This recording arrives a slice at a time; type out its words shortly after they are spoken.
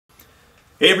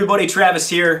Hey everybody, Travis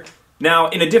here. Now,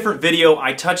 in a different video,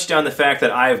 I touched on the fact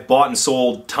that I've bought and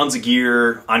sold tons of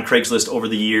gear on Craigslist over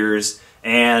the years,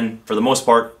 and for the most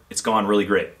part, it's gone really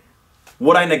great.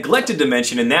 What I neglected to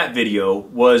mention in that video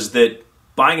was that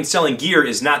buying and selling gear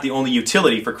is not the only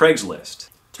utility for Craigslist.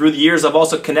 Through the years, I've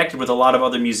also connected with a lot of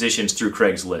other musicians through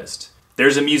Craigslist.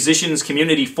 There's a musicians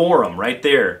community forum right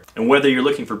there, and whether you're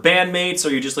looking for bandmates or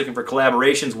you're just looking for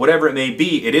collaborations, whatever it may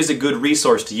be, it is a good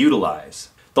resource to utilize.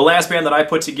 The last band that I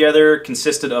put together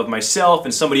consisted of myself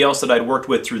and somebody else that I'd worked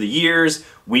with through the years.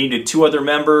 We needed 2 other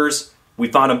members. We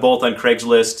found them both on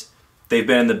Craigslist. They've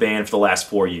been in the band for the last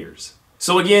 4 years.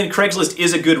 So again, Craigslist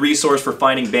is a good resource for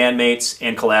finding bandmates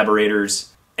and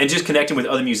collaborators and just connecting with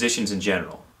other musicians in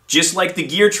general. Just like the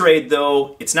gear trade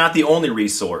though, it's not the only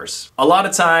resource. A lot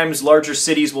of times larger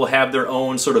cities will have their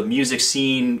own sort of music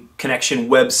scene connection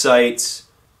websites.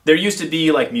 There used to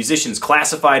be like musicians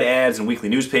classified ads in weekly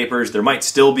newspapers. There might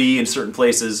still be in certain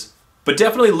places. But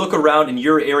definitely look around in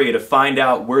your area to find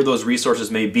out where those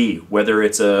resources may be, whether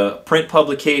it's a print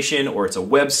publication or it's a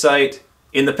website.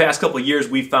 In the past couple of years,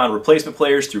 we've found replacement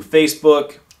players through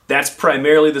Facebook. That's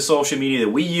primarily the social media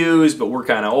that we use, but we're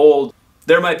kind of old.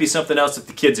 There might be something else that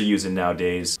the kids are using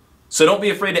nowadays. So don't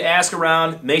be afraid to ask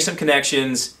around, make some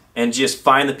connections, and just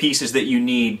find the pieces that you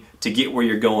need to get where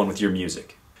you're going with your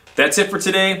music. That's it for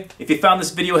today. If you found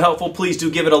this video helpful, please do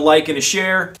give it a like and a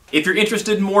share. If you're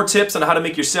interested in more tips on how to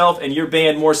make yourself and your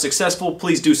band more successful,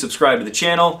 please do subscribe to the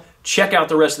channel. Check out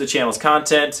the rest of the channel's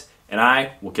content, and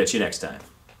I will catch you next time.